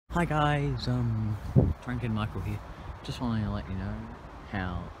Hi guys, Frank Michael here. Just wanting to let you know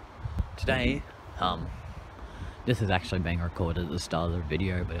how today, this is actually being recorded at the start of the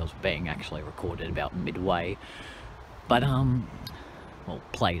video, but it was being actually recorded about midway. But, well,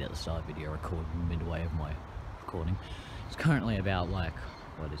 played at the start of the video, recorded midway of my recording. It's currently about, like,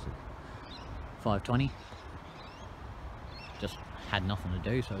 what is it, 5:20? Just had nothing to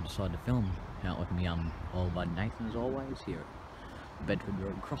do, so I decided to film out with me, old bud Nathan as always, here at Bedford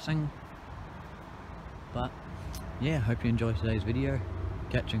Road Crossing. But yeah, hope you enjoy today's video.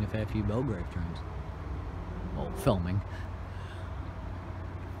 Catching a fair few Belgrave trains. Well, filming.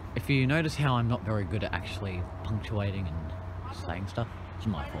 If you notice how I'm not very good at actually punctuating and saying stuff, it's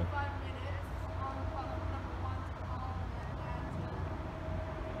my fault.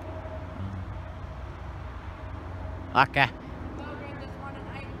 Okay.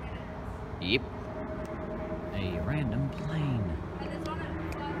 Yep. A random plane.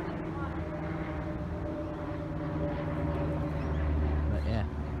 But yeah,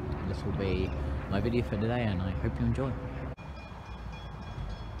 this will be my video for today, and I hope you enjoy.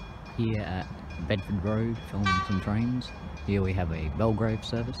 Here at Bedford Road, filming some trains. Here we have a Belgrave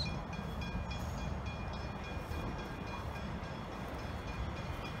service.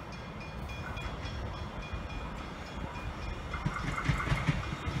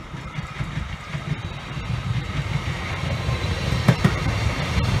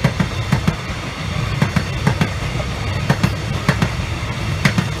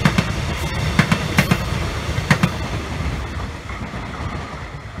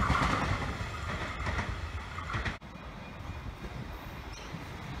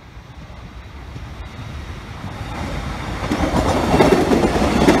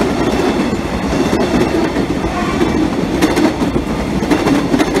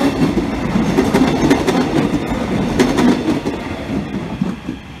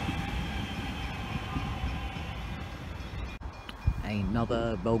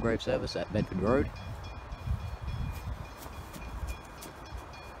 Another Belgrave service at Bedford Road.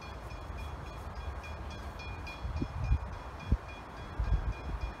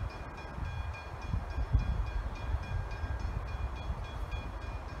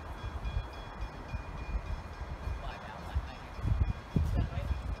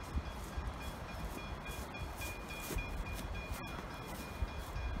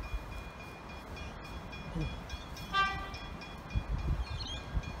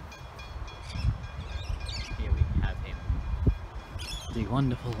 The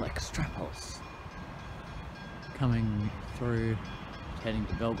wonderful Extrapulse coming through, heading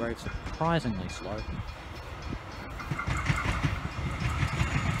to Belgrave, surprisingly slow.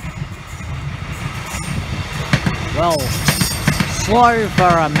 Well, slow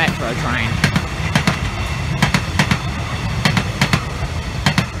for a metro train.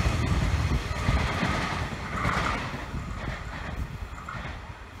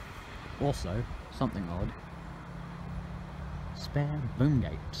 Also, something odd. Spare boom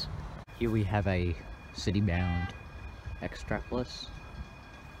gates. Here we have a city-bound Extrapulse.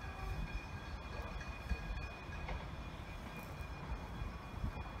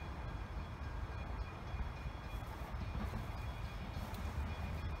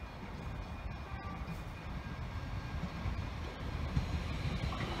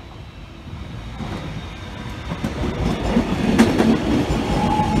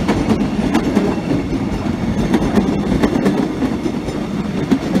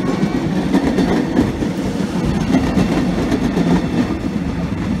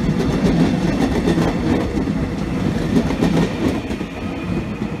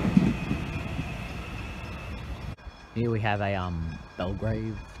 Here we have a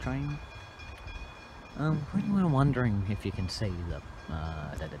Belgrave train. For anyone wondering if you can see the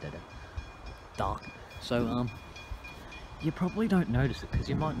dark, so you probably don't notice it because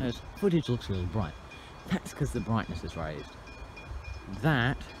you might notice footage looks really bright. That's because the brightness is raised.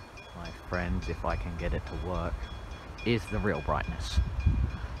 That, my friends, if I can get it to work, is the real brightness.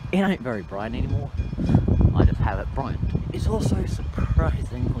 It ain't very bright anymore. I just have it bright. It's also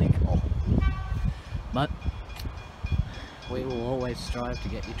surprisingly cold, but we will always strive to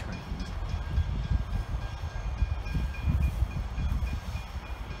get you trains.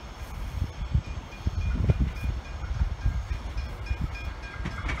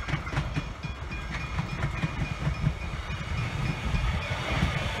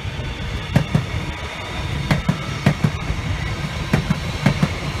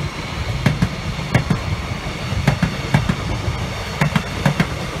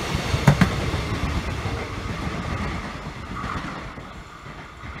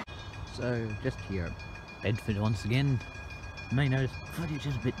 So, just here at Bedford once again, may notice footage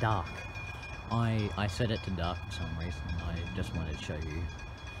is a bit dark. I set it to dark for some reason. I just wanted to show you,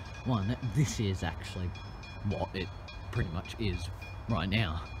 one, that this is actually what it pretty much is right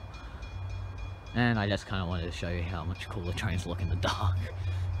now. And I just kind of wanted to show you how much cooler trains look in the dark.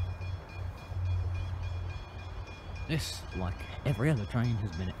 This, like every other train,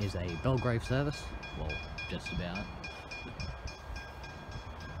 is a Belgrave service. Well, just about.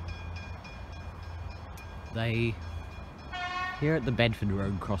 Here at the Bedford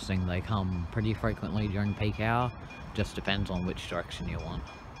road crossing, they come pretty frequently during peak hour. Just depends on which direction you want.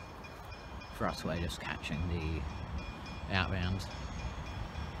 For us, we're just catching the outbounds.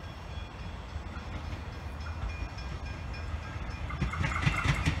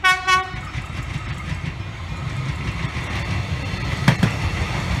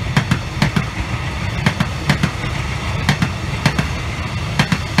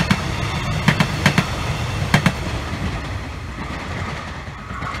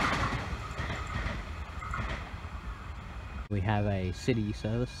 We have a city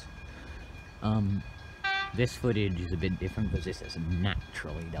service. This footage is a bit different because this is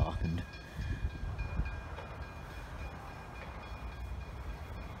naturally darkened.